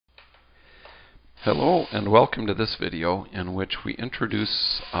Hello and welcome to this video in which we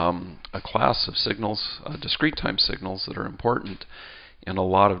introduce a class of signals, discrete time signals that are important in a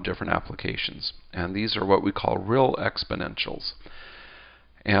lot of different applications. And these are what we call real exponentials.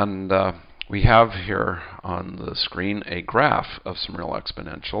 And we have here on the screen a graph of some real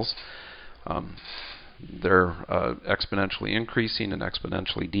exponentials. They're exponentially increasing and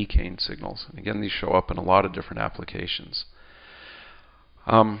exponentially decaying signals. And again, these show up in a lot of different applications.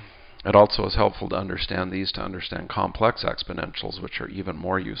 It also is helpful to understand these to understand complex exponentials, which are even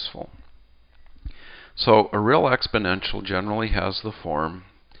more useful. So a real exponential generally has the form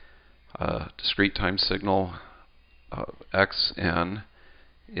discrete time signal xn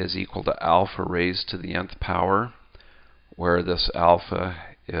is equal to alpha raised to the nth power, where this alpha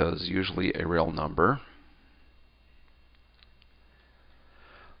is usually a real number.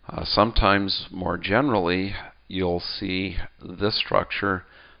 Sometimes more generally you'll see this structure,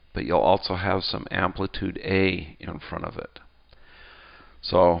 but you'll also have some amplitude A in front of it.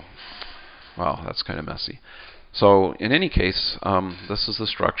 So, well, that's kind of messy. So in any case, this is the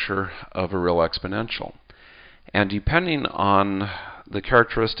structure of a real exponential. And depending on the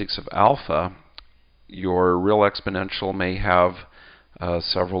characteristics of alpha, your real exponential may have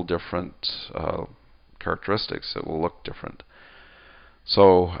several different characteristics that will look different.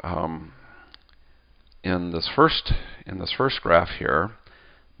 So in this first graph here,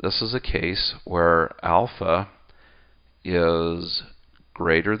 this is a case where alpha is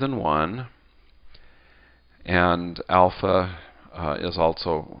greater than 1, and alpha is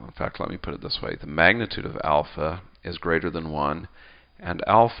also, in fact, let me put it this way, the magnitude of alpha is greater than 1, and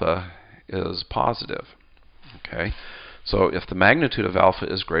alpha is positive. Okay, so if the magnitude of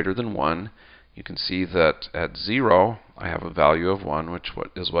alpha is greater than 1, you can see that at 0, I have a value of 1, which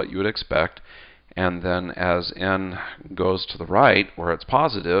is what you would expect. And then as n goes to the right, where it's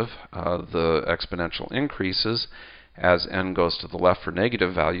positive, the exponential increases. As n goes to the left for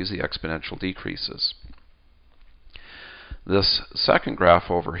negative values, the exponential decreases. This second graph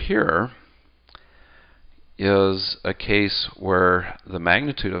over here is a case where the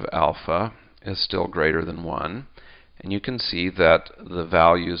magnitude of alpha is still greater than 1. And you can see that the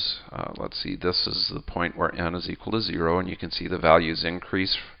values, let's see, this is the point where n is equal to 0, and you can see the values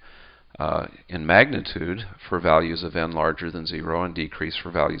increase in magnitude for values of n larger than 0 and decrease for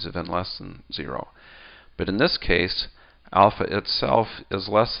values of n less than 0. But in this case, alpha itself is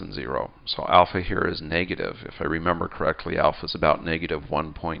less than 0. So alpha here is negative. If I remember correctly, alpha is about negative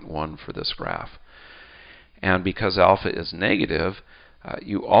 1.1 for this graph. And because alpha is negative,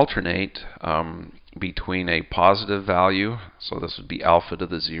 you alternate between a positive value, so this would be alpha to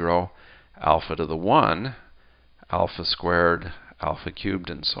the 0, alpha to the 1, alpha squared, alpha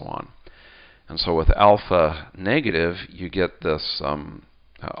cubed, and so on. And so with alpha negative, you get this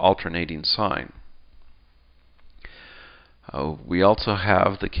alternating sign. We also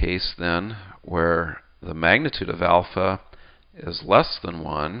have the case then where the magnitude of alpha is less than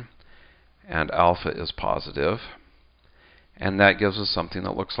 1 and alpha is positive. And that gives us something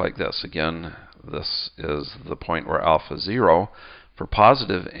that looks like this. Again, this is the point where alpha is 0. For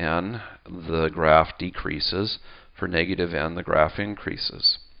positive n, the graph decreases. For negative n, the graph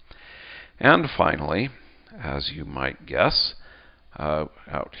increases. And finally, as you might guess,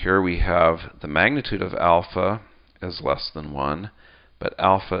 out here we have the magnitude of alpha is less than 1, but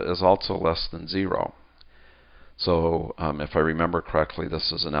alpha is also less than 0. So if I remember correctly,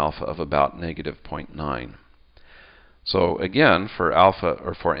 this is an alpha of about negative 0.9. So again, for alpha,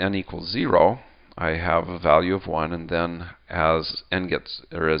 or for n equals 0, I have a value of 1, and then as n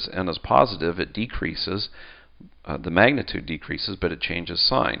is positive, it decreases. The magnitude decreases, but it changes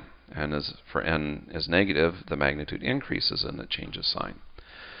sign. And as for n is negative, the magnitude increases and it changes sign.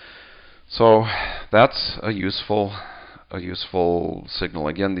 So that's a useful signal.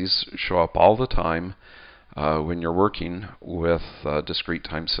 Again, these show up all the time when you're working with discrete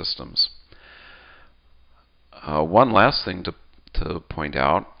time systems. One last thing to point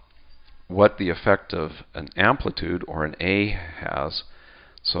out, what the effect of an amplitude or an A has.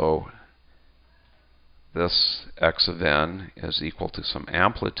 So this x of n is equal to some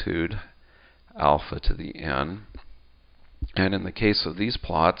amplitude, alpha to the n. And in the case of these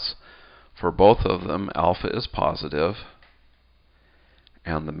plots, for both of them, alpha is positive,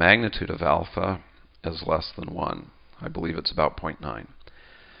 and the magnitude of alpha is less than 1. I believe it's about 0.9.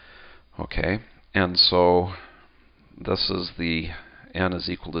 Okay, and so this is the n is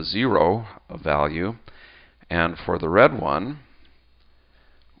equal to 0 value. And for the red one,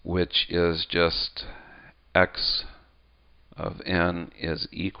 which is just x of n is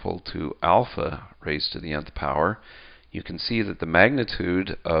equal to alpha raised to the nth power, you can see that the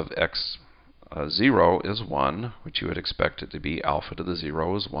magnitude of x 0 is 1, which you would expect it to be. Alpha to the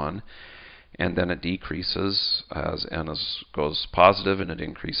 0 is 1. And then it decreases as n goes positive, and it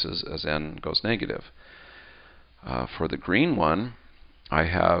increases as n goes negative. For the green one, I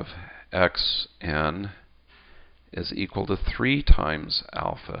have xn is equal to 3 times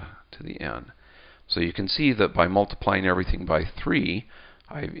alpha to the n. So you can see that by multiplying everything by 3,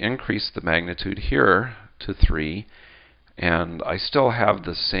 I've increased the magnitude here to 3, and I still have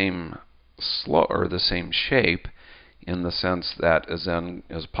the same the same shape, in the sense that as n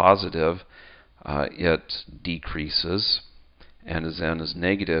is positive, it decreases, and as n is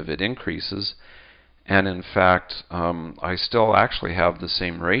negative, it increases. And in fact, I still actually have the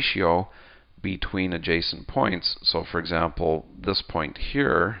same ratio between adjacent points. So for example, this point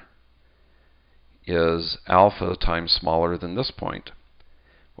here is alpha times smaller than this point.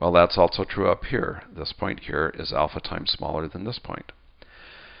 Well, that's also true up here. This point here is alpha times smaller than this point.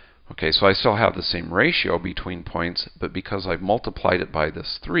 Okay, so I still have the same ratio between points, but because I've multiplied it by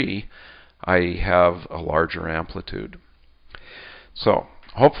this 3, I have a larger amplitude. So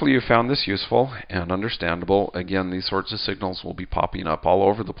hopefully you found this useful and understandable. Again, these sorts of signals will be popping up all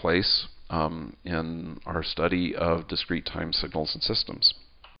over the place in our study of discrete time signals and systems.